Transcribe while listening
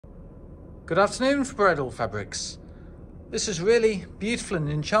Good afternoon for bridal fabrics. This is really beautiful and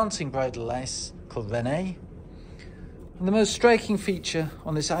enchanting bridal lace called Renée. And the most striking feature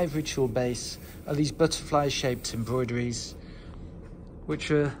on this ivory tulle base are these butterfly shaped embroideries, which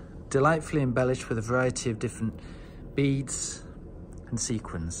are delightfully embellished with a variety of different beads and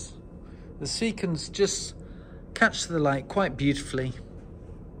sequins. The sequins just catch the light quite beautifully.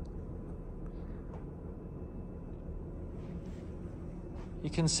 You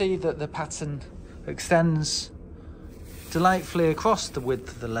can see that the pattern extends delightfully across the width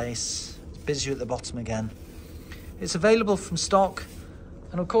of the lace. It's busier at the bottom again. It's available from stock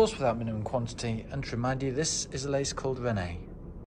and of course without minimum quantity, and to remind you, this is a lace called Renée.